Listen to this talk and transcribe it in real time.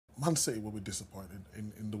Man City will be disappointed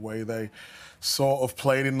in the way they sort of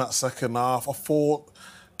played in that second half. I thought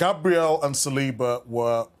Gabriel and Saliba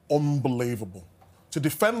were unbelievable. To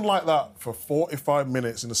defend like that for 45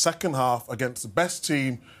 minutes in the second half against the best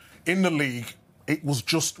team in the league, it was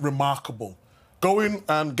just remarkable. Going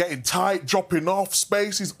and getting tight, dropping off,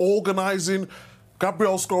 spaces, organising.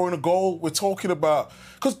 Gabriel scoring a goal. We're talking about...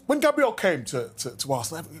 Because when Gabriel came to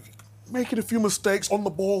Arsenal, making a few mistakes on the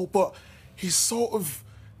ball, but he's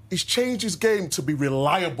changed his game to be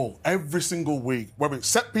reliable every single week. Whether it's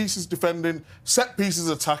set pieces defending, set pieces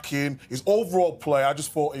attacking, his overall play, I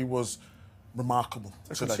just thought he was remarkable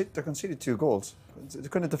today. They conceded 2 goals. They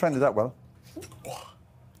couldn't have defended that well.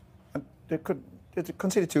 And they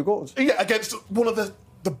conceded 2 goals. Yeah, against one of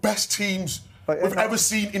the best teams we've ever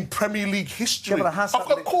seen in Premier League history. Yeah, but it has of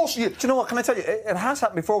course, yeah. Do you know what? Can I tell you? It has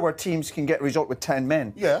happened before where teams can get a result with 10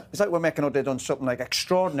 men. Yeah. It's like we're making out they've done something like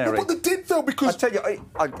extraordinary. Yeah, but they did though, because I tell you,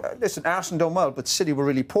 listen, Arsenal done well, but City were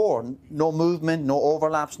really poor. No movement, no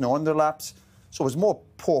overlaps, no underlaps. So it was more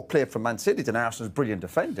poor play from Man City than Arsenal's brilliant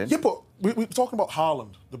defending. Yeah, but we're talking about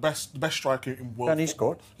Haaland, the best striker in world. And he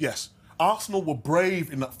scored. Yes. Arsenal were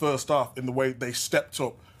brave in that first half in the way they stepped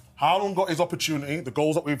up. Haaland got his opportunity, the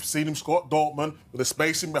goals that we've seen him score at Dortmund, with the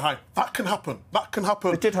spacing behind. That can happen. That can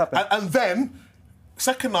happen. It did happen. And then,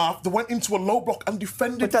 second half, they went into a low block and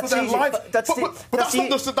defended for their life. That's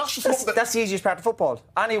the easiest part of football.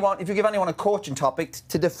 If you give anyone a coaching topic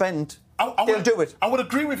to defend, they'll do it. I would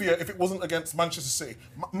agree with you if it wasn't against Manchester City.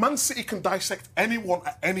 Man City can dissect anyone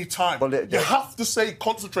at any time. Well, you have to stay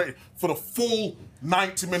concentrated for the full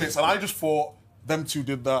 90 minutes. And I just thought them two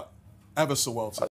did that ever so well today.